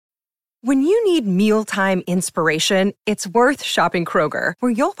When you need mealtime inspiration, it's worth shopping Kroger,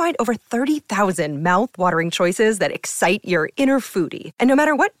 where you'll find over 30,000 mouth-watering choices that excite your inner foodie. And no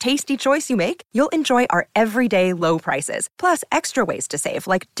matter what tasty choice you make, you'll enjoy our everyday low prices, plus extra ways to save,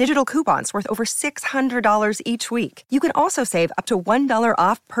 like digital coupons worth over $600 each week. You can also save up to $1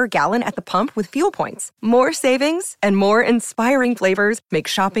 off per gallon at the pump with fuel points. More savings and more inspiring flavors make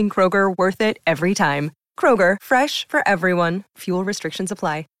shopping Kroger worth it every time. Kroger, fresh for everyone. Fuel restrictions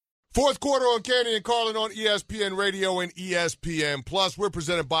apply. Fourth quarter on Candy and Carlin on ESPN Radio and ESPN Plus. We're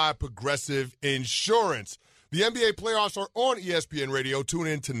presented by Progressive Insurance. The NBA playoffs are on ESPN Radio. Tune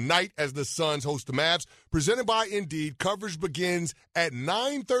in tonight as the Suns host the Mavs. Presented by Indeed. Coverage begins at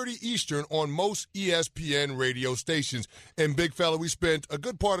 9:30 Eastern on most ESPN radio stations. And big fella, we spent a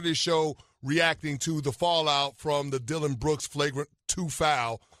good part of this show reacting to the fallout from the Dillon Brooks flagrant 2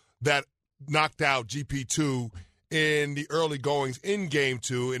 foul that knocked out GP2 in the early goings in Game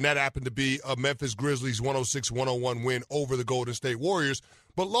 2, and that happened to be a Memphis Grizzlies 106-101 win over the Golden State Warriors.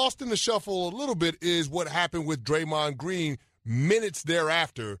 But lost in the shuffle a little bit is what happened with Draymond Green minutes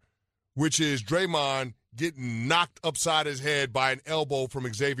thereafter, which is Draymond getting knocked upside his head by an elbow from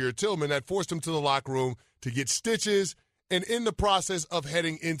Xavier Tillman that forced him to the locker room to get stitches. And in the process of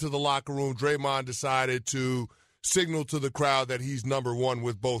heading into the locker room, Draymond decided to signal to the crowd that he's number one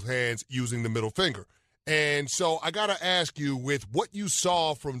with both hands using the middle finger. And so I got to ask you, with what you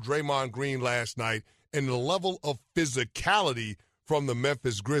saw from Draymond Green last night and the level of physicality from the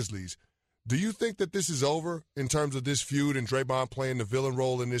Memphis Grizzlies, do you think that this is over in terms of this feud and Draymond playing the villain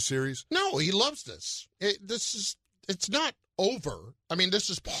role in this series? No, he loves this. It's not over. I mean,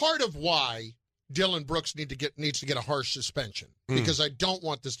 this is part of why Dillon Brooks needs to get a harsh suspension, because I don't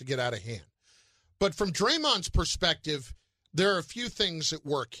want this to get out of hand. But from Draymond's perspective, there are a few things at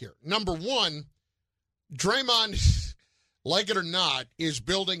work here. Number one, Draymond, like it or not, is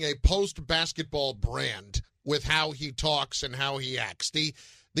building a post-basketball brand with how he talks and how he acts.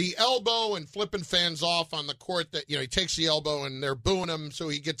 The elbow and flipping fans off on the court, that he takes the elbow and they're booing him, so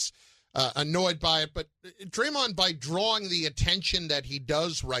he gets annoyed by it. But Draymond, by drawing the attention that he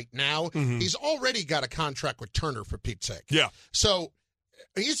does right now, he's already got a contract with Turner, for Pete's sake. Yeah. So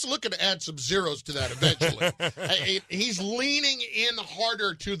he's looking to add some zeros to that eventually. He's leaning in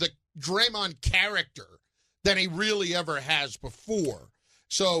harder to the Draymond character than he really ever has before.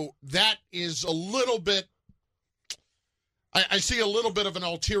 So that is a little bit, I see a little bit of an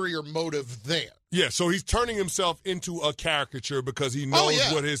ulterior motive there. Yeah, so he's turning himself into a caricature because he knows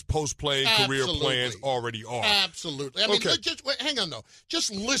what his post-playing career plans already are. Absolutely. I mean, hang on, though.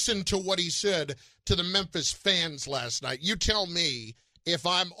 Just listen to what he said to the Memphis fans last night. You tell me if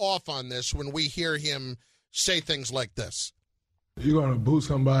I'm off on this when we hear him say things like this. If you're going to boot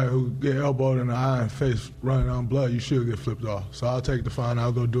somebody who get elbowed in the eye and face running on blood, you should get flipped off. So I'll take the fine.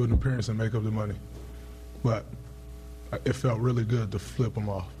 I'll go do an appearance and make up the money. But it felt really good to flip them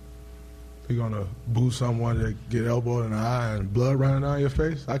off. If you're going to boot someone that get elbowed in the eye and blood running down your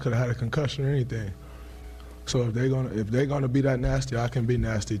face, I could have had a concussion or anything. So if they're gonna be that nasty, I can be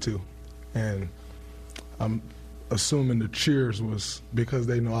nasty too. And I'm assuming the cheers was because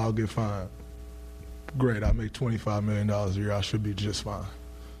they know I'll get fined. Great, I make $25 million a year. I should be just fine.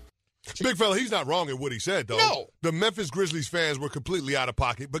 Big fella, he's not wrong in what he said, though. No. The Memphis Grizzlies fans were completely out of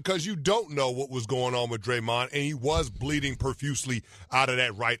pocket because you don't know what was going on with Draymond, and he was bleeding profusely out of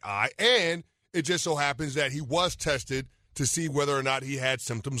that right eye. And it just so happens that he was tested to see whether or not he had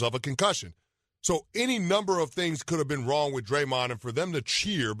symptoms of a concussion. So any number of things could have been wrong with Draymond, and for them to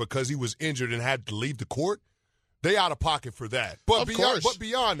cheer because he was injured and had to leave the court, they out of pocket for that. But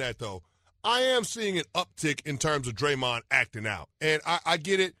beyond that, though, I am seeing an uptick in terms of Draymond acting out. And I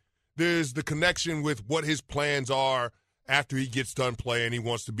get it. There's the connection with what his plans are after he gets done playing. He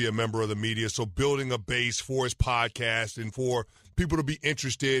wants to be a member of the media, so building a base for his podcast and for people to be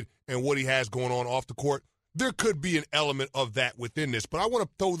interested in what he has going on off the court. There could be an element of that within this. But I want to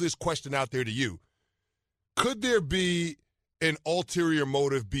throw this question out there to you. Could there be an ulterior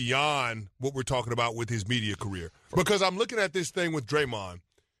motive beyond what we're talking about with his media career? Because I'm looking at this thing with Draymond.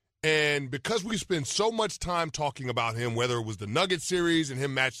 And because we spend so much time talking about him, whether it was the Nuggets series and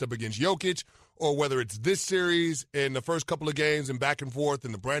him matched up against Jokic, or whether it's this series and the first couple of games and back and forth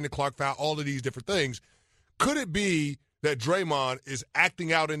and the Brandon Clark foul, all of these different things, could it be that Draymond is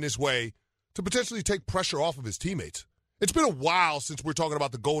acting out in this way to potentially take pressure off of his teammates? It's been a while since we're talking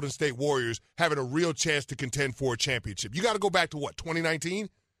about the Golden State Warriors having a real chance to contend for a championship. You got to go back to, 2019?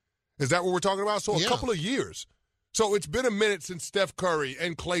 Is that what we're talking about? So a couple of years. So it's been a minute since Steph Curry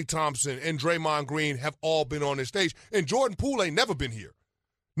and Klay Thompson and Draymond Green have all been on this stage. And Jordan Poole ain't never been here,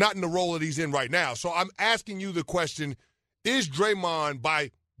 not in the role that he's in right now. So I'm asking you the question, is Draymond,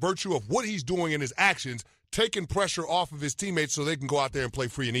 by virtue of what he's doing in his actions, taking pressure off of his teammates so they can go out there and play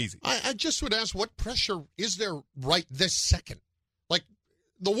free and easy. I just would ask, what pressure is there right this second? Like,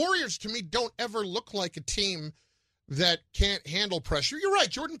 the Warriors, to me, don't ever look like a team that can't handle pressure. You're right,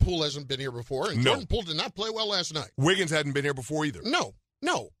 Jordan Poole hasn't been here before, and Jordan Poole did not play well last night. Wiggins hadn't been here before either. No,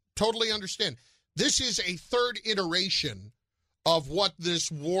 totally understand. This is a third iteration of what this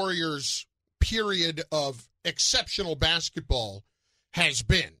Warriors period of exceptional basketball has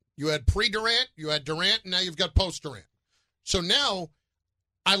been. You had pre-Durant, you had Durant, and now you've got post-Durant. So now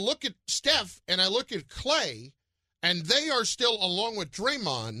I look at Steph and I look at Clay, and they are still, along with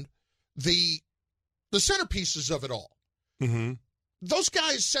Draymond, the centerpieces of it all. Mm-hmm. Those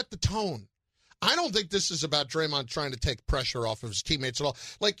guys set the tone. I don't think this is about Draymond trying to take pressure off of his teammates at all.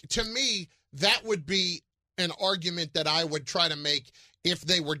 Like, to me, that would be an argument that I would try to make if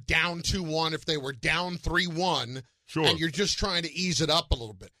they were down 2-1, if they were down 3-1, sure, and you're just trying to ease it up a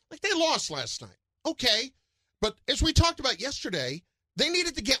little bit. Like, they lost last night. Okay. But as we talked about yesterday, they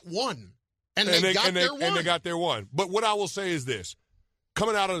needed to get one. And they got their one. And they got their one. But what I will say is this.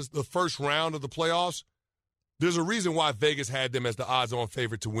 Coming out of the first round of the playoffs, there's a reason why Vegas had them as the odds-on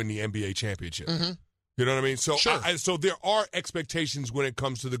favorite to win the NBA championship. Mm-hmm. You know what I mean? So, sure. So there are expectations when it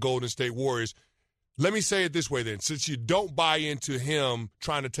comes to the Golden State Warriors. Let me say it this way then. Since you don't buy into him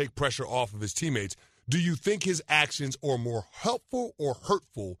trying to take pressure off of his teammates, do you think his actions are more helpful or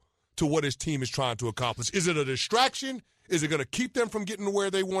hurtful to what his team is trying to accomplish? Is it a distraction? Is it going to keep them from getting to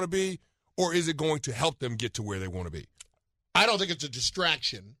where they want to be? Or is it going to help them get to where they want to be? I don't think it's a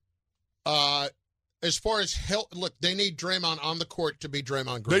distraction. As far as help, look, they need Draymond on the court to be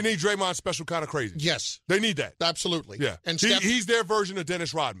Draymond Green. They need Draymond special kind of crazy. Yes. They need that. Absolutely. Yeah. And he's their version of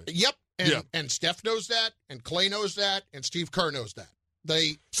Dennis Rodman. Yep. And Steph knows that, and Clay knows that, and Steve Kerr knows that.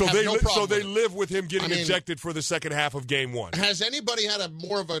 They live with him getting ejected for the second half of Game 1. Has anybody had a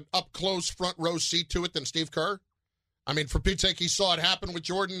more of an up-close front row seat to it than Steve Kerr? I mean, for Pete's sake, he saw it happen with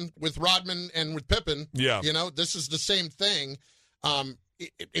Jordan, with Rodman, and with Pippen. Yeah. You know, this is the same thing.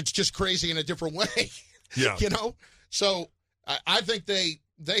 It's just crazy in a different way. Yeah. You know? So I think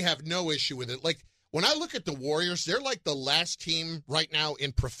they have no issue with it. Like, when I look at the Warriors, they're like the last team right now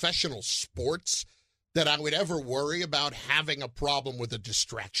in professional sports that I would ever worry about having a problem with a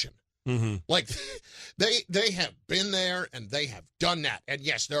distraction. Mm-hmm. Like, they have been there and they have done that. And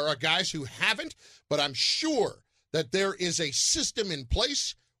yes, there are guys who haven't, but I'm sure that there is a system in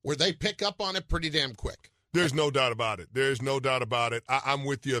place where they pick up on it pretty damn quick. There's no doubt about it. There's no doubt about it. I'm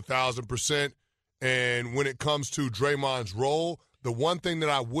with you 1,000%. And when it comes to Draymond's role, the one thing that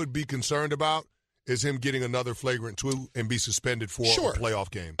I would be concerned about is him getting another flagrant 2 and be suspended for a playoff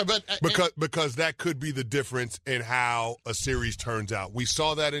game. Because that could be the difference in how a series turns out. We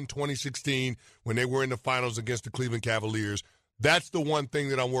saw that in 2016 when they were in the finals against the Cleveland Cavaliers. That's the one thing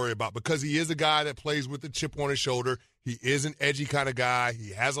that I'm worried about because he is a guy that plays with a chip on his shoulder. He is an edgy kind of guy.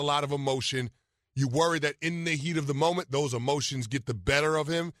 He has a lot of emotion. You worry that in the heat of the moment, those emotions get the better of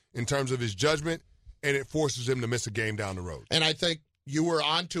him in terms of his judgment, and it forces him to miss a game down the road. And I think you were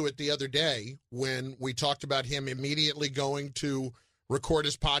onto it the other day when we talked about him immediately going to record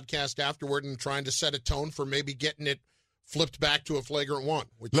his podcast afterward and trying to set a tone for maybe getting it flipped back to a flagrant 1.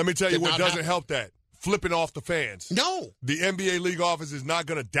 Let me tell you what doesn't help that. Flipping off the fans. No. The NBA league office is not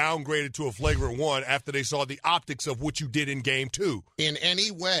going to downgrade it to a flagrant 1 after they saw the optics of what you did in Game 2. In any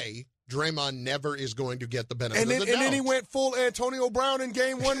way, Draymond never is going to get the benefit of the doubt. And then he went full Antonio Brown in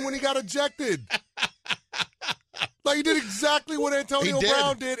Game 1 when he got ejected. Like, he did exactly what Antonio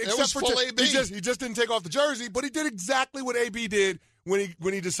Brown did, except for AB. He just didn't take off the jersey, but he did exactly what AB did when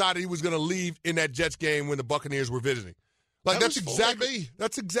he decided he was going to leave in that Jets game when the Buccaneers were visiting. Like, that's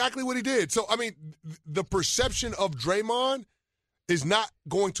exactly what he did. So, I mean, the perception of Draymond is not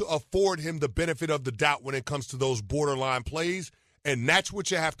going to afford him the benefit of the doubt when it comes to those borderline plays, and that's what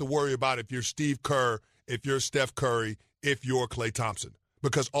you have to worry about if you're Steve Kerr, if you're Steph Curry, if you're Klay Thompson.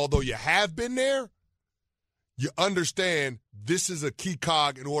 Because although you have been there, you understand this is a key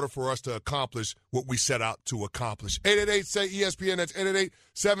cog in order for us to accomplish what we set out to accomplish. 888-SAY-ESPN, that's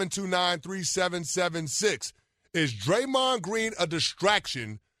 888-729-3776. Is Draymond Green a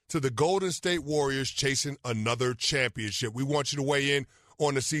distraction to the Golden State Warriors chasing another championship? We want you to weigh in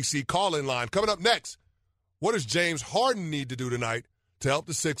on the CC call-in line. Coming up next, what does James Harden need to do tonight to help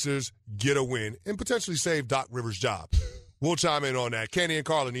the Sixers get a win and potentially save Doc Rivers' job? We'll chime in on that. Kenny and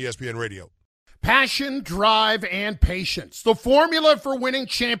Carlin, ESPN Radio. Passion, drive, and patience. The formula for winning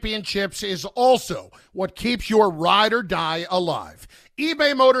championships is also what keeps your ride or die alive.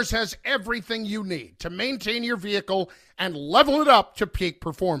 eBay Motors has everything you need to maintain your vehicle and level it up to peak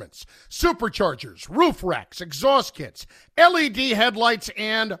performance. Superchargers, roof racks, exhaust kits, LED headlights,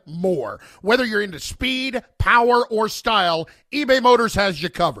 and more. Whether you're into speed, power, or style, eBay Motors has you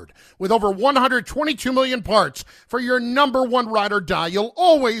covered. With over 122 million parts for your number one ride or die, you'll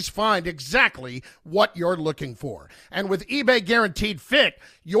always find exactly what you're looking for. And with eBay Guaranteed Fit,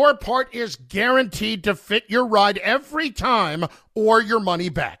 your part is guaranteed to fit your ride every time or your money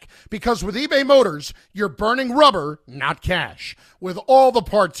back. Because with eBay Motors, you're burning rubber, not cash. With all the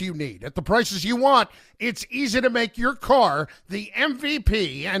parts you need at the prices you want, it's easy to make your car the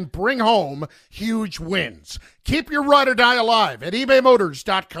MVP and bring home huge wins. Keep your ride or die alive at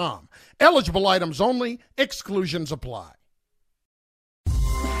ebaymotors.com. Eligible items only. Exclusions apply.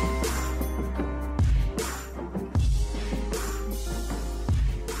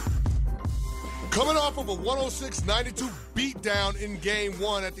 Coming off of a 106-92 beatdown in Game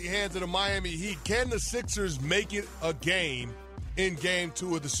 1 at the hands of the Miami Heat, can the Sixers make it a game in Game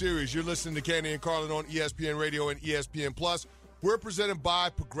 2 of the series? You're listening to Candy and Carlin on ESPN Radio and ESPN+. We're presented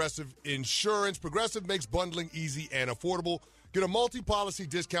by Progressive Insurance. Progressive makes bundling easy and affordable. Get a multi-policy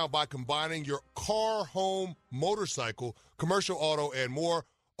discount by combining your car, home, motorcycle, commercial auto, and more.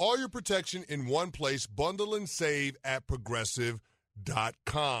 All your protection in one place. Bundle and save at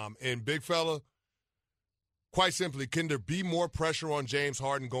Progressive.com. And big fella, quite simply, can there be more pressure on James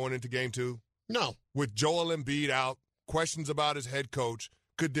Harden going into Game 2? No. With Joel Embiid out, questions about his head coach,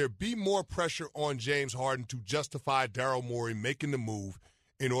 could there be more pressure on James Harden to justify Daryl Morey making the move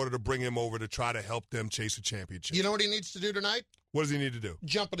in order to bring him over to try to help them chase a championship? You know what he needs to do tonight? What does he need to do?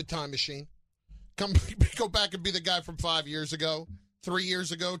 Jump in a time machine. Go back and be the guy from 5 years ago, 3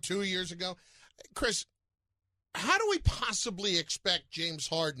 years ago, 2 years ago. Chris, how do we possibly expect James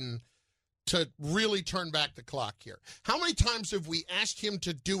Harden to really turn back the clock here? How many times have we asked him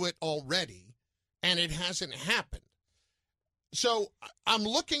to do it already, and it hasn't happened? So I'm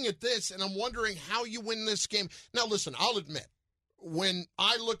looking at this, and I'm wondering how you win this game. Now, listen, I'll admit, when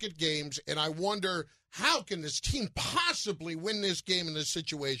I look at games and I wonder, how can this team possibly win this game in this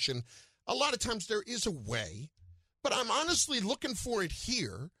situation? A lot of times there is a way, but I'm honestly looking for it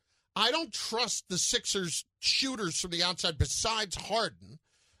here. I don't trust the Sixers shooters from the outside besides Harden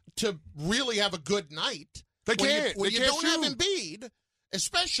to really have a good night. They can't. When they you can't don't shoot. have Embiid,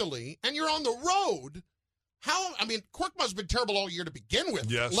 especially, and you're on the road. Korkmaz's been terrible all year to begin with,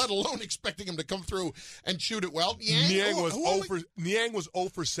 yes, let alone expecting him to come through and shoot it well. Niang was 0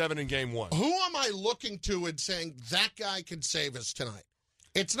 for 7 in Game 1. Who am I looking to and saying that guy can save us tonight?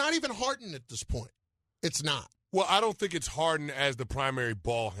 It's not even Harden at this point. It's not. Well, I don't think it's Harden as the primary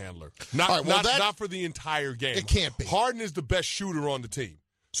ball handler. Not for the entire game. It can't be. Harden is the best shooter on the team.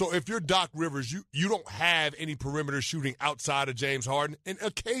 So if you're Doc Rivers, you don't have any perimeter shooting outside of James Harden and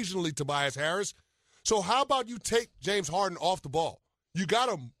occasionally Tobias Harris. So how about you take James Harden off the ball? You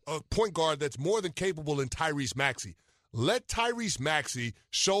got a point guard that's more than capable in Tyrese Maxey. Let Tyrese Maxey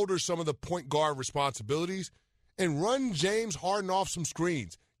shoulder some of the point guard responsibilities and run James Harden off some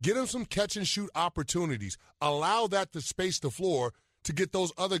screens. Get him some catch-and-shoot opportunities. Allow that to space the floor to get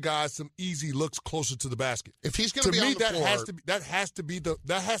those other guys some easy looks closer to the basket. If he's going to be on the floor, that has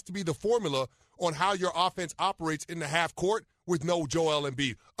to be the formula on how your offense operates in the half court with no Joel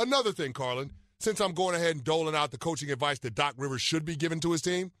Embiid. Another thing, Carlin, since I'm going ahead and doling out the coaching advice that Doc Rivers should be giving to his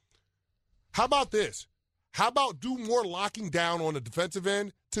team, how about this? How about do more locking down on the defensive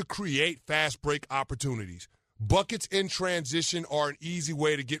end to create fast break opportunities? Buckets in transition are an easy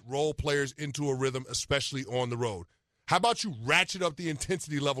way to get role players into a rhythm, especially on the road. How about you ratchet up the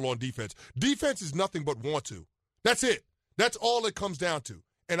intensity level on defense? Defense is nothing but want to. That's it. That's all it comes down to.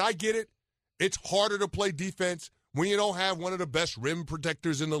 And I get it. It's harder to play defense when you don't have one of the best rim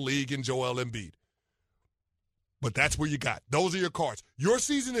protectors in the league in Joel Embiid. But that's where you got. Those are your cards. Your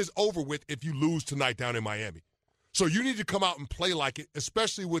season is over with if you lose tonight down in Miami. So you need to come out and play like it,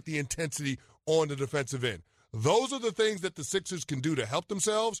 especially with the intensity on the defensive end. Those are the things that the Sixers can do to help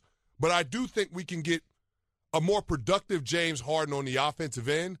themselves, but I do think we can get a more productive James Harden on the offensive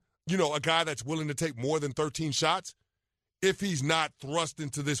end, a guy that's willing to take more than 13 shots, if he's not thrust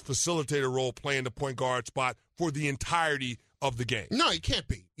into this facilitator role playing the point guard spot for the entirety of the game. No, he can't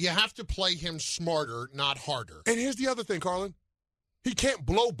be. You have to play him smarter, not harder. And here's the other thing, Carlin. He can't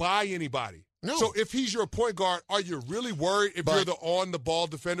blow by anybody. No. So if he's your point guard, are you really worried if you're the on-the-ball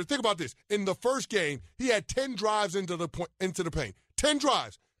defender? Think about this. In the first game, he had 10 drives into the paint. 10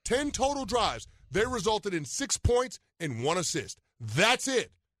 drives. 10 total drives. They resulted in 6 points and 1 assist. That's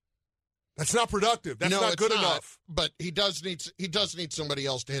it. That's not productive. That's not good enough. But he does need somebody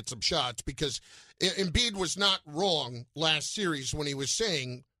else to hit some shots, because Embiid was not wrong last series when he was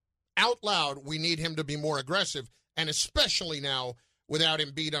saying out loud we need him to be more aggressive. and especially now without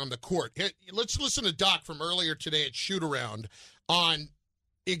Embiid on the court. Let's listen to Doc from earlier today at Shoot-Around on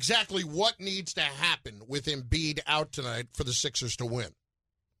exactly what needs to happen with Embiid out tonight for the Sixers to win.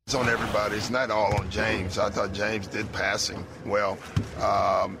 It's on everybody. It's not all on James. I thought James did passing well.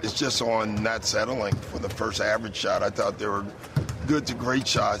 It's just on not settling for the first average shot. I thought there were good to great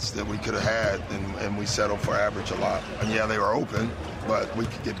shots that we could have had, and we settled for average a lot. And, yeah, they were open, but we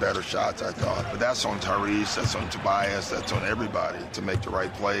could get better shots, I thought. But that's on Tyrese, that's on Tobias, that's on everybody to make the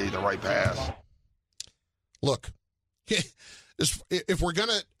right play, the right pass. Look, if we're going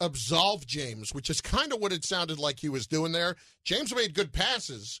to absolve James, which is kind of what it sounded like he was doing there, James made good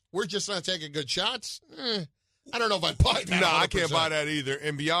passes. We're just not taking good shots? I don't know if I'd buy that. No, 100%. I can't buy that either.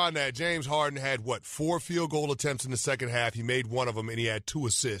 And beyond that, James Harden had, 4 field goal attempts in the second half. He made one of them, and he had 2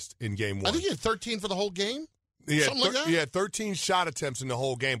 assists in game 1. I think he had 13 for the whole game. Something like that? He had 13 shot attempts in the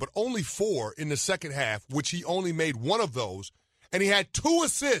whole game, but only 4 in the second half, which he only made one of those. And he had 2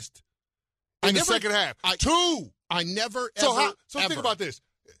 assists in the second half. 2! I never, So think about this.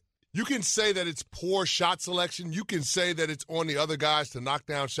 You can say that it's poor shot selection. You can say that it's on the other guys to knock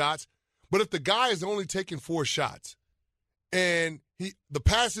down shots. But if the guy is only taking 4 shots and the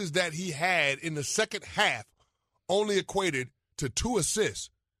passes that he had in the second half only equated to 2 assists,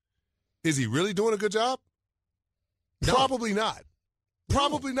 is he really doing a good job? No. Probably not.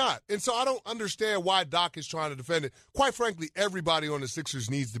 Probably not. And so I don't understand why Doc is trying to defend it. Quite frankly, everybody on the Sixers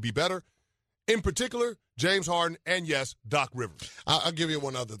needs to be better. In particular, James Harden and, yes, Doc Rivers. I'll give you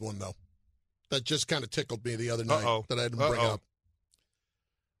one other one, though, that just kind of tickled me the other night that I didn't bring up.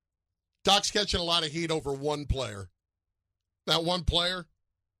 Doc's catching a lot of heat over one player. That one player,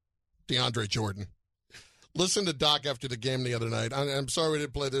 DeAndre Jordan. Listen to Doc after the game the other night. I'm sorry we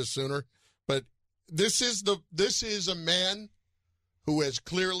didn't play this sooner, but this is a man who has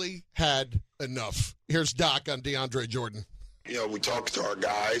clearly had enough. Here's Doc on DeAndre Jordan. You know, we talked to our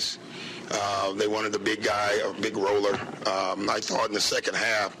guys. They wanted a big guy, a big roller. I thought in the second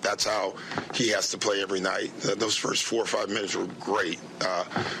half, that's how he has to play every night. Those first 4 or 5 minutes were great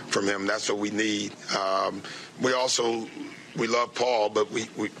from him. That's what we need. We love Paul, but we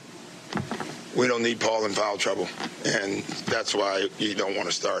don't need Paul in foul trouble, and that's why you don't want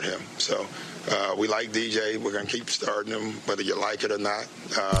to start him. So we like DJ. We're going to keep starting him, whether you like it or not.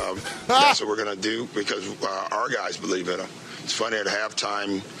 That's what we're going to do because our guys believe in him. It's funny, at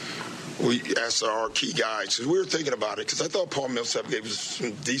halftime, we asked our key guys, because we were thinking about it, because I thought Paul Millsap gave us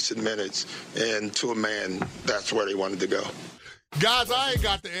some decent minutes, and to a man, that's where they wanted to go. Guys, I ain't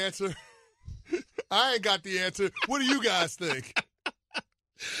got the answer. What do you guys think?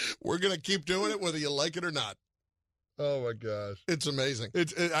 We're going to keep doing it whether you like it or not. Oh, my gosh. It's amazing.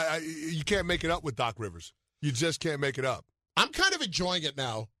 You can't make it up with Doc Rivers. You just can't make it up. I'm kind of enjoying it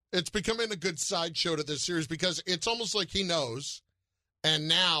now. It's becoming a good sideshow to this series because it's almost like he knows. And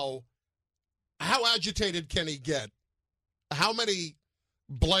now, how agitated can he get? How many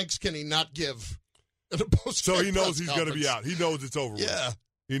blanks can he not give? So he knows he's going to be out. He knows it's over with. Yeah.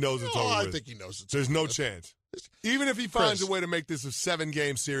 He knows it's over with. I think he knows it's There's over no with. chance. Even if he finds a way to make this a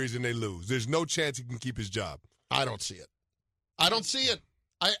 7-game series and they lose, there's no chance he can keep his job. I don't see it.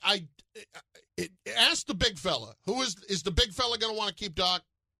 Ask the big fella. Who is the big fella going to want to keep Doc?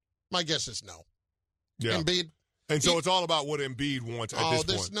 My guess is no. Yeah. Embiid. And so it's all about what Embiid wants at this point. Oh,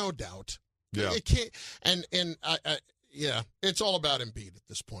 there's no doubt. Yeah. It can't. Yeah, it's all about Embiid at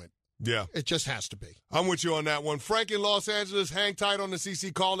this point. Yeah. It just has to be. I'm with you on that one. Frank in Los Angeles, hang tight on the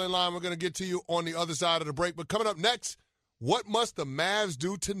CC call-in line. We're going to get to you on the other side of the break. But coming up next, what must the Mavs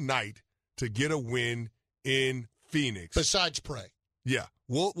do tonight to get a win in Phoenix? Besides pray. Yeah.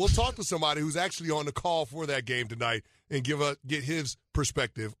 We'll talk to somebody who's actually on the call for that game tonight and get his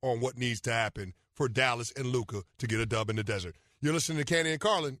perspective on what needs to happen for Dallas and Luka to get a dub in the desert. You're listening to Canty and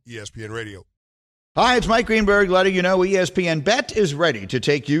Carlin, ESPN Radio. Hi, it's Mike Greenberg letting you know ESPN Bet is ready to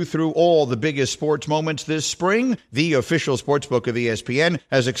take you through all the biggest sports moments this spring. The official sportsbook of ESPN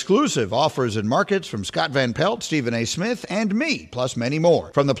has exclusive offers and markets from Scott Van Pelt, Stephen A. Smith, and me, plus many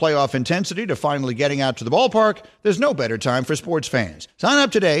more. From the playoff intensity to finally getting out to the ballpark, there's no better time for sports fans. Sign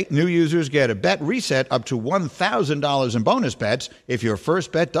up today. New users get a bet reset up to $1,000 in bonus bets if your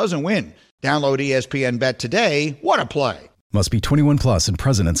first bet doesn't win. Download ESPN Bet today. What a play. Must be 21 plus and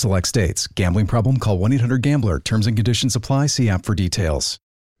present in select states. Gambling problem? Call 1-800-GAMBLER. Terms and conditions apply. See app for details.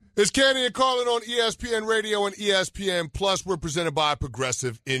 It's Canty and Carlin on ESPN Radio and ESPN Plus. We're presented by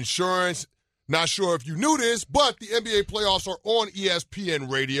Progressive Insurance. Not sure if you knew this, but the NBA playoffs are on ESPN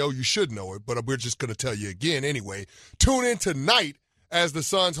Radio. You should know it, but we're just going to tell you again anyway. Tune in tonight as the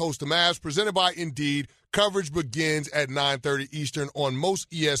Suns host the Mavs, presented by Indeed. Coverage begins at 9:30 Eastern on most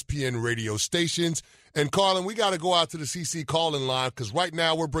ESPN radio stations. And, Carlin, we got to go out to the CC call-in line because right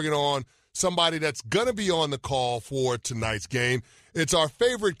now we're bringing on somebody that's going to be on the call for tonight's game. It's our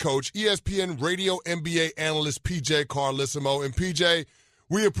favorite coach, ESPN radio NBA analyst PJ Carlesimo. And, PJ,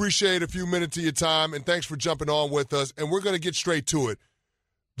 we appreciate a few minutes of your time, and thanks for jumping on with us. And we're going to get straight to it.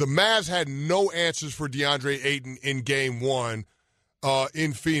 The Mavs had no answers for DeAndre Ayton in Game 1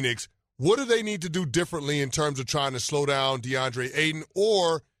 in Phoenix. What do they need to do differently in terms of trying to slow down DeAndre Ayton,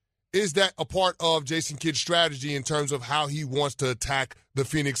 or is that a part of Jason Kidd's strategy in terms of how he wants to attack the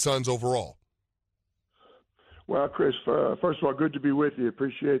Phoenix Suns overall? Well, Chris, first of all, good to be with you.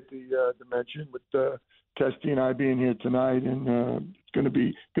 Appreciate the mention with Kesty and I being here tonight, and it's going to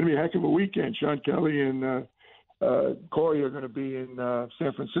be a heck of a weekend. Sean Kelly and Corey are going to be in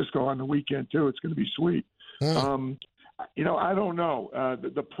San Francisco on the weekend too. It's going to be sweet. I don't know.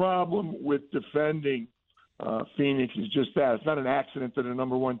 The problem with defending Phoenix is just that. It's not an accident that the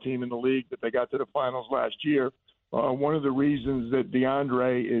number one team in the league that they got to the finals last year. One of the reasons that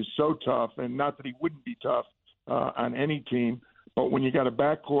DeAndre is so tough, and not that he wouldn't be tough on any team, but when you got a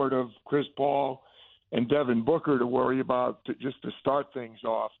backcourt of Chris Paul and Devin Booker to worry about just to start things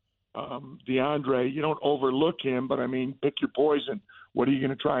off, DeAndre, you don't overlook him, but, I mean, pick your poison. What are you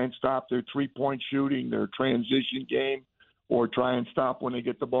going to try and stop? Their three-point shooting, their transition game, or try and stop when they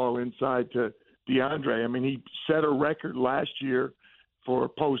get the ball inside to DeAndre? I mean, he set a record last year for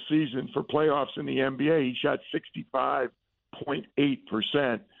postseason for playoffs in the NBA. He shot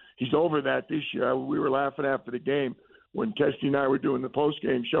 65.8%. He's over that this year. We were laughing after the game when Kesty and I were doing the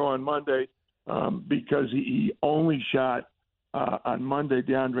post-game show on Monday because he only shot on Monday,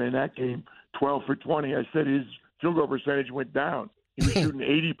 DeAndre, in that game, 12 for 20. I said his field goal percentage went down. He was shooting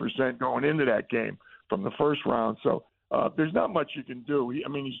 80% going into that game from the first round. So there's not much you can do. He's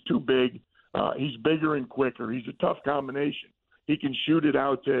too big. He's bigger and quicker. He's a tough combination. He can shoot it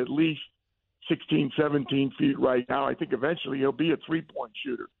out to at least 16, 17 feet right now. I think eventually he'll be a three-point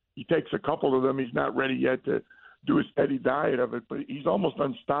shooter. He takes a couple of them. He's not ready yet to do a steady diet of it, but he's almost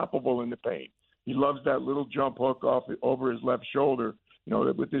unstoppable in the paint. He loves that little jump hook over his left shoulder,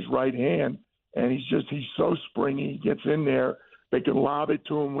 with his right hand. And he's so springy. He gets in there. They can lob it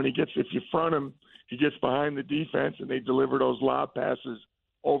to him if you front him, he gets behind the defense and they deliver those lob passes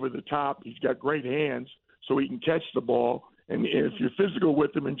over the top. He's got great hands so he can catch the ball. And if you're physical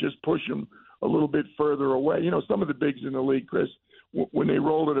with him and just push him a little bit further away, some of the bigs in the league, Chris, when they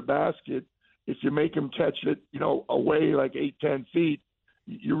roll to the basket, if you make them catch it, away like 8-10 feet,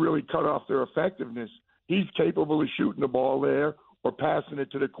 you really cut off their effectiveness. He's capable of shooting the ball there or passing it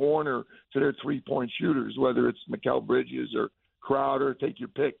to the corner to their three-point shooters, whether it's Mikal Bridges or Crowder, take your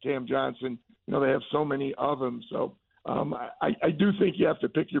pick, Cam Johnson. They have so many of them. So I do think you have to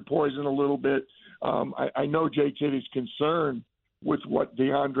pick your poison a little bit. I know Jay Kidd is concerned with what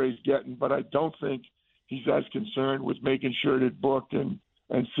DeAndre's getting, but I don't think he's as concerned with making sure that Book and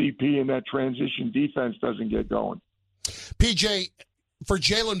CP and that transition defense doesn't get going. PJ, for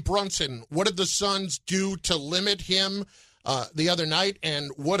Jalen Brunson, what did the Suns do to limit him the other night,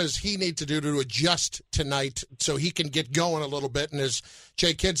 and what does he need to do to adjust tonight so he can get going a little bit and, as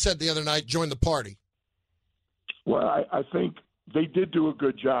Jay Kidd said the other night, join the party? Well, I think they did do a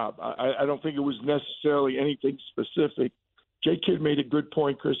good job. I don't think it was necessarily anything specific. Jay Kidd made a good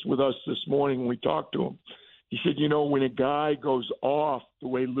point, Chris, with us this morning when we talked to him. He said, when a guy goes off the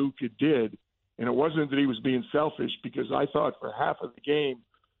way Luka did, and it wasn't that he was being selfish, because I thought for half of the game,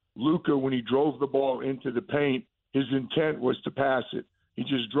 Luka, when he drove the ball into the paint, his intent was to pass it. He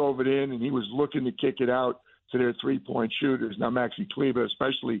just drove it in, and he was looking to kick it out to their three-point shooters. Now, Maxi Kleber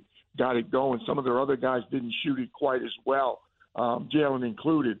especially got it going. Some of their other guys didn't shoot it quite as well, Jalen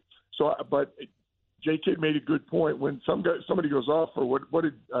included. So, but Jay Kidd made a good point. When somebody goes off for what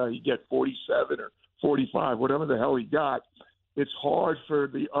did he get, 47 or 45, whatever the hell he got, it's hard for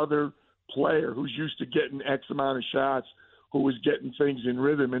the other player who's used to getting X amount of shots, who was getting things in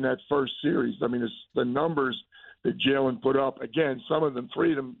rhythm in that first series. I mean, it's the numbers that Jalen put up. Again, some of them,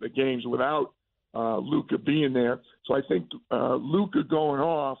 3 of them, the games without Luka being there. So I think Luka going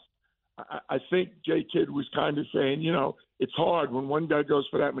off, I think Jay Kidd was kind of saying, it's hard when one guy goes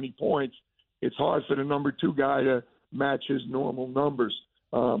for that many points. It's hard for the number 2 guy to match his normal numbers.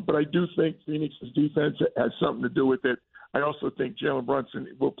 But I do think Phoenix's defense has something to do with it. I also think Jalen Brunson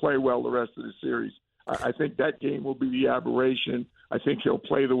will play well the rest of the series. I think that game will be the aberration. I think he'll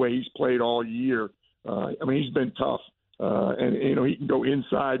play the way he's played all year. He's been tough. And he can go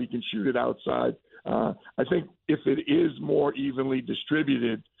inside. He can shoot it outside. I think if it is more evenly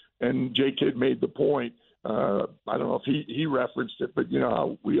distributed, and Jay Kidd made the point, I don't know if he referenced it, but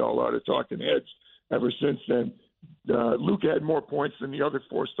how we all are the talking heads ever since then. Luka had more points than the other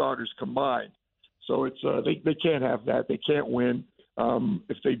 4 starters combined. So it's they can't have that. They can't win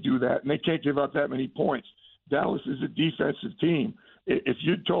if they do that, and they can't give up that many points. Dallas is a defensive team. If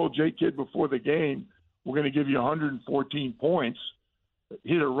you'd told Jay Kidd before the game, we're going to give you 114 points,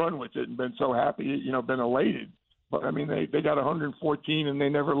 he'd have run with it and been so happy, been elated. But, I mean, they got 114, and they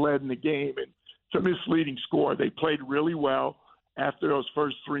never led in the game. And it's a misleading score. They played really well after those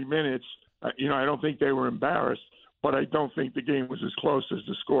first 3 minutes. I don't think they were embarrassed, but I don't think the game was as close as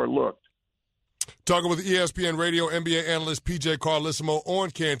the score looked. Talking with ESPN Radio NBA analyst PJ Carlesimo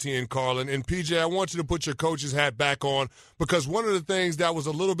on Canty and Carlin. And, PJ, I want you to put your coach's hat back on, because one of the things that was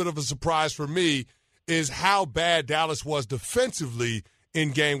a little bit of a surprise for me is how bad Dallas was defensively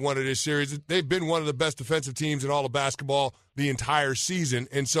in game one of this series. They've been one of the best defensive teams in all of basketball the entire season.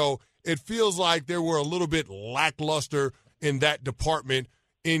 And so it feels like they were a little bit lackluster in that department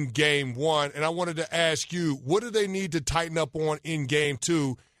in game one. And I wanted to ask you, what do they need to tighten up on in game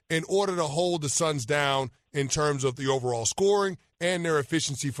two in order to hold the Suns down in terms of the overall scoring and their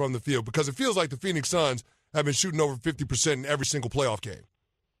efficiency from the field? Because it feels like the Phoenix Suns have been shooting over 50% in every single playoff game.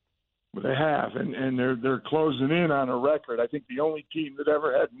 Well, they have, and they're closing in on a record. I think the only team that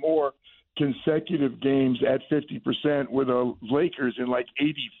ever had more consecutive games at 50% were the Lakers in like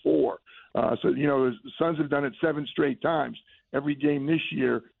 84. The Suns have done it 7 straight times every game this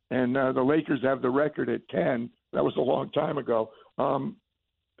year, and the Lakers have the record at 10. That was a long time ago.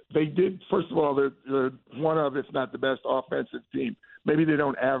 They did, first of all, they're one of, if not the best offensive team. Maybe they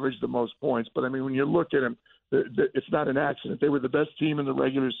don't average the most points, but, I mean, when you look at them, it's not an accident. They were the best team in the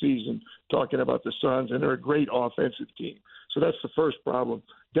regular season, talking about the Suns, and they're a great offensive team. So that's the first problem.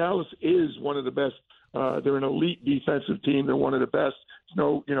 Dallas is one of the best. They're an elite defensive team. They're one of the best. It's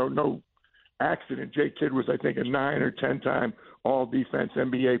no accident. Jay Kidd was, I think, a 9 or 10-time all-defense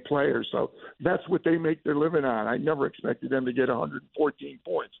NBA player. So that's what they make their living on. I never expected them to get 114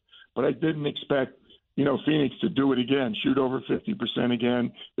 points, but I didn't expect, Phoenix to do it again, shoot over 50%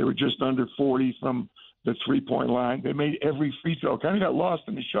 again. They were just under 40 from the three-point line. They made every free throw. Kind of got lost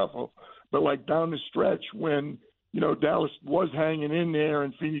in the shuffle, but like down the stretch when, Dallas was hanging in there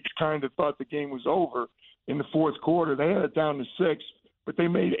and Phoenix kind of thought the game was over in the fourth quarter, they had it down to 6, but they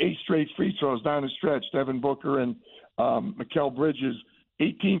made 8 straight free throws down the stretch. Devin Booker and Mikal Bridges,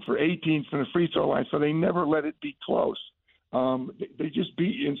 18 for 18 from the free throw line, so they never let it be close. They just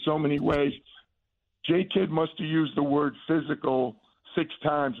beat you in so many ways. Jay Kidd must have used the word physical 6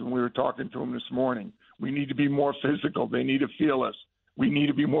 times when we were talking to him this morning. We need to be more physical. They need to feel us. We need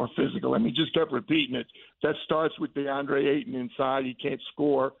to be more physical. And he just kept repeating it. That starts with DeAndre Ayton inside. He can't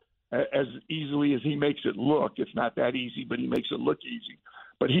score as easily as he makes it look. It's not that easy, but he makes it look easy.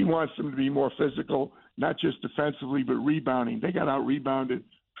 But he wants them to be more physical, not just defensively, but rebounding. They got out-rebounded.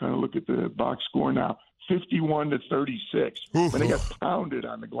 Trying to look at the box score now, 51-36, when they got pounded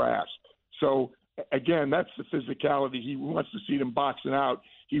on the glass. So, again, that's the physicality. He wants to see them boxing out.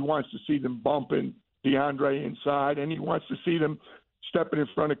 He wants to see them bumping DeAndre inside, and he wants to see them stepping in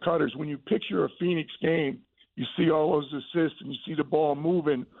front of cutters. When you picture a Phoenix game, you see all those assists and you see the ball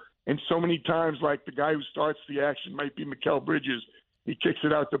moving, and so many times, like the guy who starts the action might be Mikal Bridges. He kicks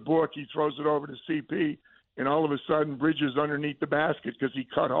it out the book, he throws it over to CP, and all of a sudden Bridges underneath the basket because he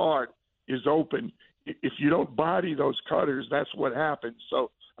cut hard is open. If you don't body those cutters, that's what happens.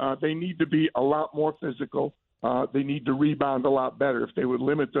 So they need to be a lot more physical. They need to rebound a lot better. If they would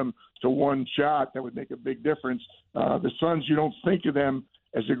limit them to one shot, that would make a big difference. The Suns, you don't think of them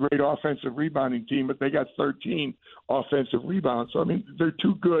as a great offensive rebounding team, but they got 13 offensive rebounds. So, I mean, they're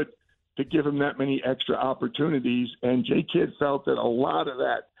too good to give them that many extra opportunities. And Jay Kidd felt that a lot of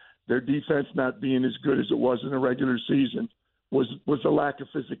that, their defense not being as good as it was in the regular season, was a lack of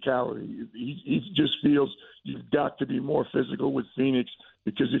physicality. He just feels you've got to be more physical with Phoenix,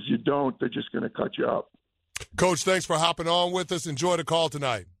 because if you don't, they're just going to cut you up. Coach, thanks for hopping on with us. Enjoy the call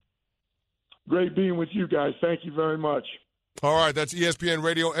tonight. Great being with you guys. Thank you very much. All right, that's ESPN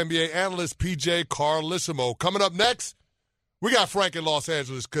Radio NBA analyst PJ Carlesimo. Coming up next, we got Frank in Los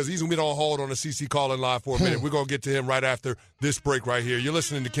Angeles because he's been on hold on the CC Call-In Line for a minute. We're going to get to him right after this break right here. You're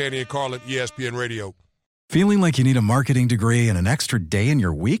listening to Canty and Carlin, ESPN Radio. Feeling like you need a marketing degree and an extra day in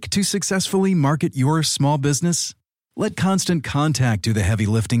your week to successfully market your small business? Let Constant Contact do the heavy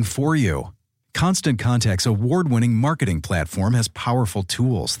lifting for you. Constant Contact's award-winning marketing platform has powerful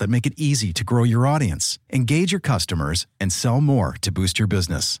tools that make it easy to grow your audience, engage your customers, and sell more to boost your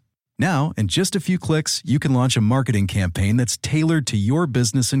business. Now, in just a few clicks, you can launch a marketing campaign that's tailored to your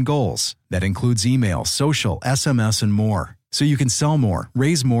business and goals. That includes email, social, SMS, and more. So you can sell more,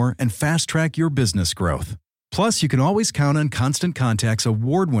 raise more, and fast-track your business growth. Plus, you can always count on Constant Contact's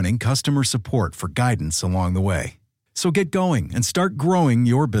award-winning customer support for guidance along the way. So get going and start growing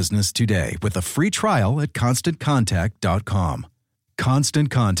your business today with a free trial at ConstantContact.com. Constant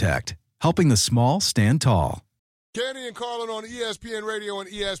Contact, helping the small stand tall. Candy and Carlin on ESPN Radio and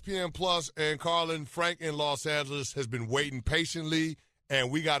ESPN Plus. And Carlin, Frank in Los Angeles has been waiting patiently, and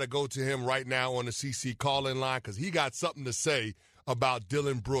we got to go to him right now on the CC call-in line because he got something to say about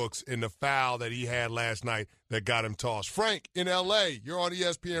Dillon Brooks and the foul that he had last night that got him tossed. Frank in L.A., you're on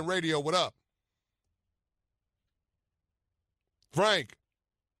ESPN Radio. What up? Frank.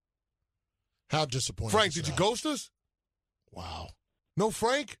 How disappointing. Frank, did you ghost us? Wow. No,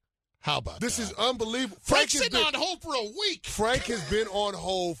 Frank? How about this? That? This is unbelievable. Frank's been on hold for a week. Frank has been on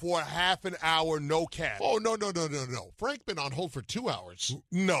hold for a half an hour, no cap. Oh, no. Frank been on hold for 2 hours.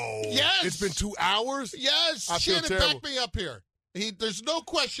 No. Yes. It's been 2 hours? Yes. I feel Shannon, terrible. back me up here. There's no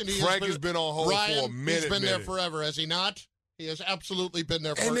question Frank has been on hold Ryan, for a minute. He's been there forever, has he not? He has absolutely been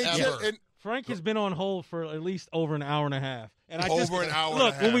there forever. Frank has been on hold for at least over an hour and a half. And an hour and a half.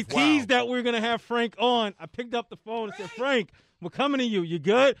 Look, when we teased that we were going to have Frank on, I picked up the phone and said, Frank, we're coming to you. You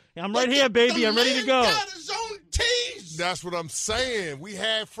good? I'm right here, baby. I'm ready to go. Got his own tease. That's what I'm saying. We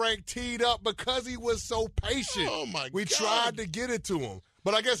had Frank teed up because he was so patient. Oh, my God. We tried to get it to him.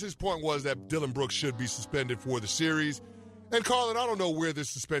 But I guess his point was that Dillon Brooks should be suspended for the series. And, Carlin, I don't know where this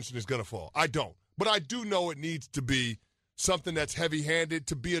suspension is going to fall. I don't. But I do know it needs to be something that's heavy-handed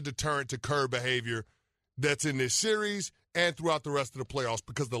to be a deterrent to curb behavior that's in this series and throughout the rest of the playoffs,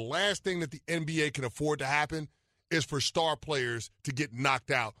 because the last thing that the NBA can afford to happen is for star players to get knocked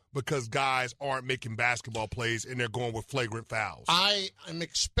out because guys aren't making basketball plays and they're going with flagrant fouls. I am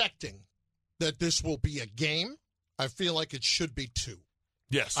expecting that this will be a game. I feel like it should be two.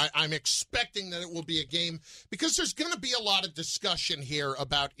 Yes. I'm expecting that it will be a game because there's going to be a lot of discussion here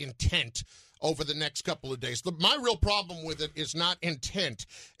about intent over the next couple of days. My real problem with it is not intent.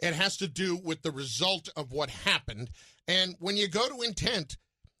 It has to do with the result of what happened. And when you go to intent,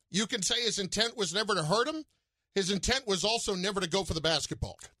 you can say his intent was never to hurt him. His intent was also never to go for the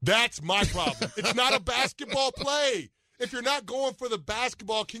basketball. That's my problem. It's not a basketball play. If you're not going for the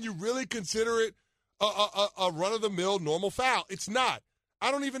basketball, can you really consider it a run-of-the-mill normal foul? It's not. I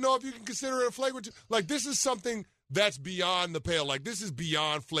don't even know if you can consider it a flagrant. Like, this is something that's beyond the pale. Like, this is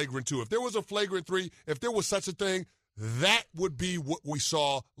beyond flagrant 2. If there was a flagrant 3, if there was such a thing, that would be what we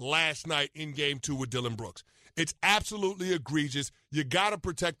saw last night in Game 2 with Dillon Brooks. It's absolutely egregious. You got to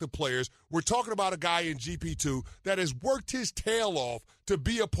protect the players. We're talking about a guy in GP2 that has worked his tail off to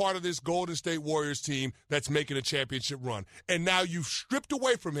be a part of this Golden State Warriors team that's making a championship run. And now you've stripped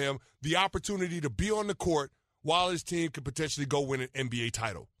away from him the opportunity to be on the court while his team could potentially go win an NBA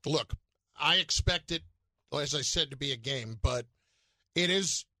title. Look, I expect it, as I said, to be a game, but it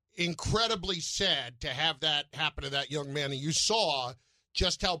is incredibly sad to have that happen to that young man. And you saw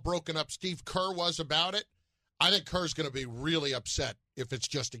just how broken up Steve Kerr was about it. I think Kerr's going to be really upset if it's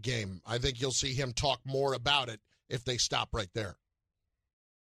just a game. I think you'll see him talk more about it if they stop right there.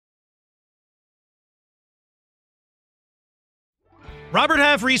 Robert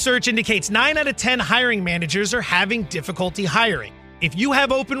Half research indicates 9 out of 10 hiring managers are having difficulty hiring. If you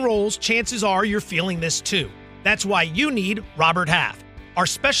have open roles, chances are you're feeling this too. That's why you need Robert Half. Our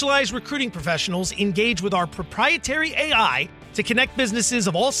specialized recruiting professionals engage with our proprietary AI to connect businesses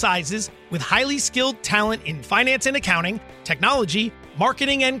of all sizes with highly skilled talent in finance and accounting, technology,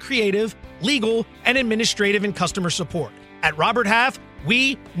 marketing and creative, legal, and administrative and customer support. At Robert Half,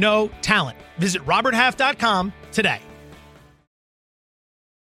 we know talent. Visit roberthalf.com today.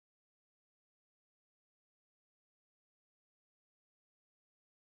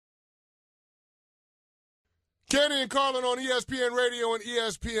 Kenny and Carlin on ESPN Radio and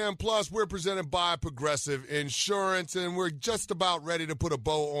ESPN Plus. We're presented by Progressive Insurance, and we're just about ready to put a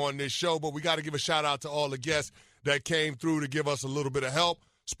bow on this show, but we got to give a shout-out to all the guests that came through to give us a little bit of help.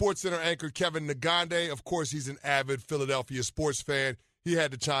 SportsCenter anchor Kevin Nagande, of course, he's an avid Philadelphia sports fan. He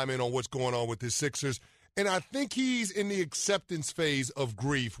had to chime in on what's going on with his Sixers. And I think he's in the acceptance phase of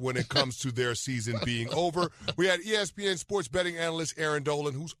grief when it comes to their season being over. We had ESPN sports betting analyst Aaron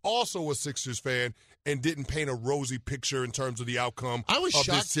Dolan, who's also a Sixers fan and didn't paint a rosy picture in terms of the outcome of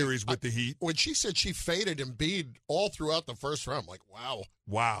this series with the Heat. When she said she faded Embiid all throughout the first round, I'm like, wow.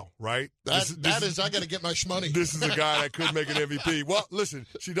 Wow, right? I got to get my shmoney. This is a guy that could make an MVP. Well, listen,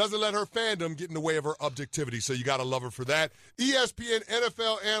 she doesn't let her fandom get in the way of her objectivity, so you got to love her for that. ESPN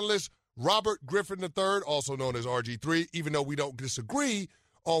NFL analyst Robert Griffin III, also known as RG3, even though we don't disagree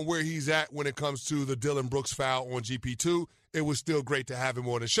on where he's at when it comes to the Dillon Brooks foul on GP2, it was still great to have him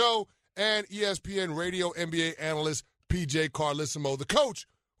on the show. And ESPN radio NBA analyst PJ Carlissimo, the coach,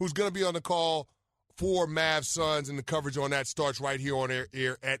 who's going to be on the call for Mavs Suns, and the coverage on that starts right here on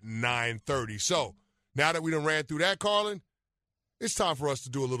air at 9:30. So Now that we done ran through that, Carlin, it's time for us to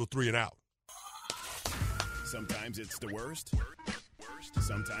do a little 3 and out. Sometimes it's the worst.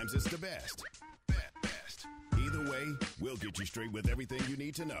 Sometimes it's the best. Either way, we'll get you straight with everything you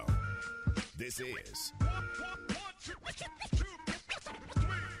need to know. This is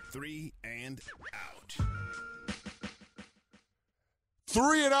 3 and Out.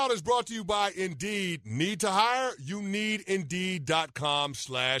 3 and Out is brought to you by Indeed. Need to hire? You need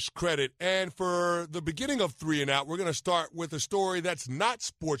Indeed.com/credit. And for the beginning of 3 and Out, we're going to start with a story that's not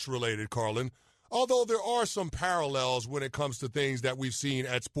sports related, Carlin, although there are some parallels when it comes to things that we've seen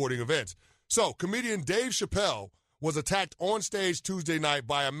at sporting events. So, comedian Dave Chappelle was attacked on stage Tuesday night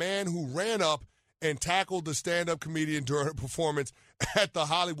by a man who ran up and tackled the stand-up comedian during a performance at the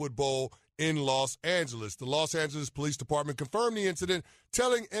Hollywood Bowl in Los Angeles. The Los Angeles Police Department confirmed the incident,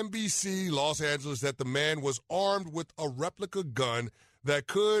 telling NBC Los Angeles that the man was armed with a replica gun that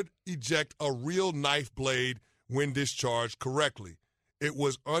could eject a real knife blade when discharged correctly. It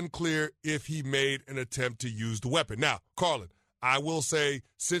was unclear if he made an attempt to use the weapon. Now, Carlin, I will say,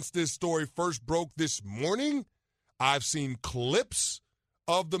 since this story first broke this morning, I've seen clips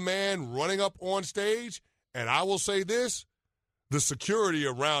of the man running up on stage, and I will say this, the security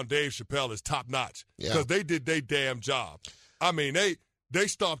around Dave Chappelle is top-notch because they did their damn job. I mean, they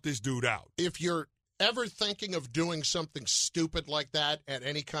stomped this dude out. If you're ever thinking of doing something stupid like that at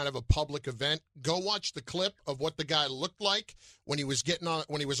any kind of a public event, go watch the clip of what the guy looked like when he was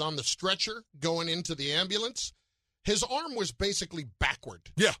on the stretcher going into the ambulance. His arm was basically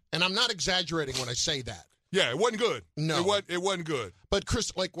backward. Yeah. And I'm not exaggerating when I say that. Yeah, it wasn't good. No. It wasn't good. But,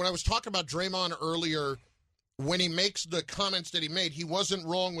 Chris, like when I was talking about Draymond earlier, when he makes the comments that he made, he wasn't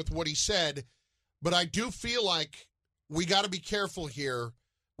wrong with what he said. But I do feel like we got to be careful here.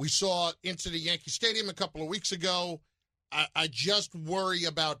 We saw into the Yankee Stadium a couple of weeks ago. I just worry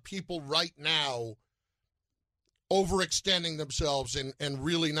about people right now overextending themselves and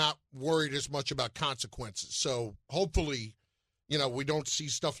really not worried as much about consequences. So hopefully, we don't see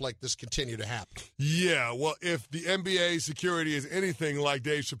stuff like this continue to happen. Yeah, well, if the NBA security is anything like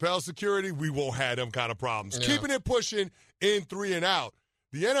Dave Chappelle's security, we won't have them kind of problems. Yeah. Keeping it pushing in 3 and Out.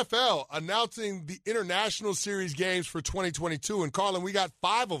 The NFL announcing the International Series games for 2022. And, Carlin, we got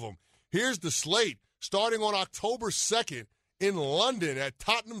 5 of them. Here's the slate. Starting on October 2nd in London at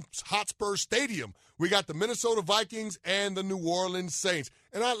Tottenham Hotspur Stadium, we got the Minnesota Vikings and the New Orleans Saints.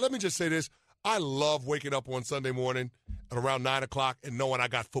 And let me just say this. I love waking up on Sunday morning at around 9 o'clock and knowing I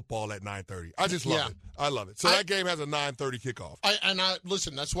got football at 9:30. I just love it. I love it. So that game has a 9:30 kickoff.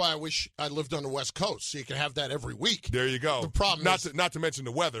 Listen, that's why I wish I lived on the West Coast so you can have that every week. There you go. The problem not to mention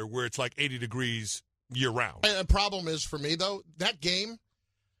the weather where it's like 80 degrees year-round. And the problem is for me, though, that game,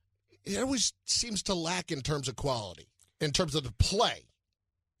 it always seems to lack in terms of quality, in terms of the play.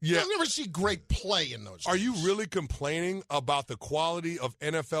 Yeah. You'll never see great play in those games. Are you really complaining about the quality of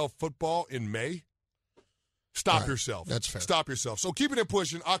NFL football in May? Stop yourself. That's fair. Stop yourself. So keeping it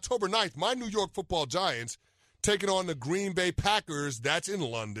pushing, October 9th, my New York Football Giants taking on the Green Bay Packers. That's in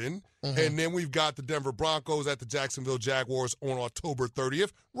London. Mm-hmm. And then we've got the Denver Broncos at the Jacksonville Jaguars on October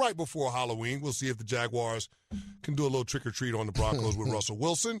 30th, right before Halloween. We'll see if the Jaguars can do a little trick-or-treat on the Broncos with Russell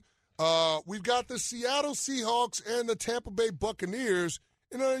Wilson. We've got the Seattle Seahawks and the Tampa Bay Buccaneers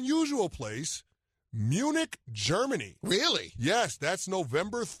in an unusual place, Munich, Germany. Really? Yes, that's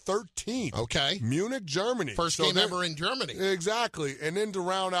November 13th. Okay. Munich, Germany. First game ever in Germany. Exactly. And then to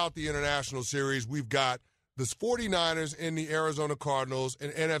round out the international series, we've got the 49ers and the Arizona Cardinals,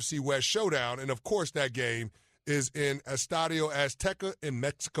 an NFC West showdown. And, of course, that game is in Estadio Azteca in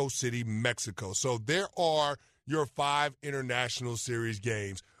Mexico City, Mexico. So there are your 5 international series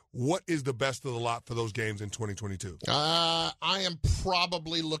games. What is the best of the lot for those games in 2022? I am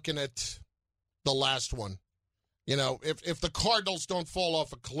probably looking at the last one. If the Cardinals don't fall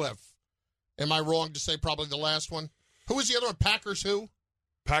off a cliff, am I wrong to say probably the last one? Who was the other one? Packers who?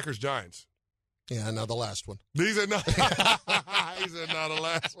 Packers Giants. Yeah, no, the last one. These are not the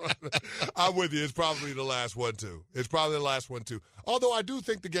last one. I'm with you. It's probably the last one, too. Although I do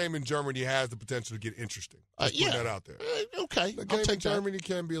think the game in Germany has the potential to get interesting. Let's put that out there. Okay, the game in Germany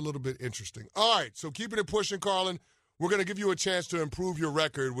can be a little bit interesting. All right, so keeping it pushing, Carlin, we're going to give you a chance to improve your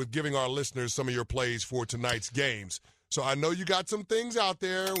record with giving our listeners some of your plays for tonight's games. So I know you got some things out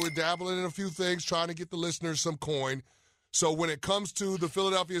there. We're dabbling in a few things, trying to get the listeners some coin. So when it comes to the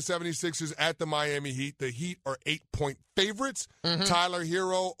Philadelphia 76ers at the Miami Heat, the Heat are 8-point favorites. Mm-hmm. Tyler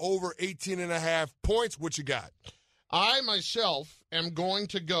Hero over 18.5 points. What you got? I, myself, am going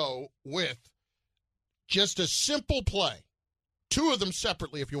to go with just a simple play. 2 of them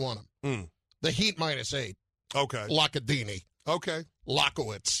separately if you want them. The Heat -8. Okay. Locadini. Okay.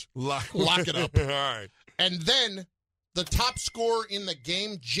 Lockowitz. Lock it up. All right. And then the top scorer in the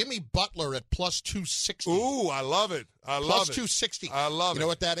game, Jimmy Butler at plus 260. Ooh, I love it. Plus 260. I love it. You know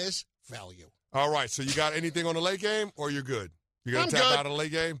what that is? Value. All right, so you got anything on the late game, or you're good? You got to tap out of the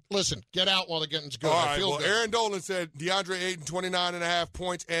late game? Listen, get out while the getting's good. All I right, feel good. Aaron Dolan said DeAndre Ayton, 29.5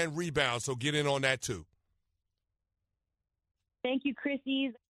 points and rebounds, so get in on that too. Thank you,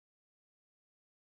 Chrissy's.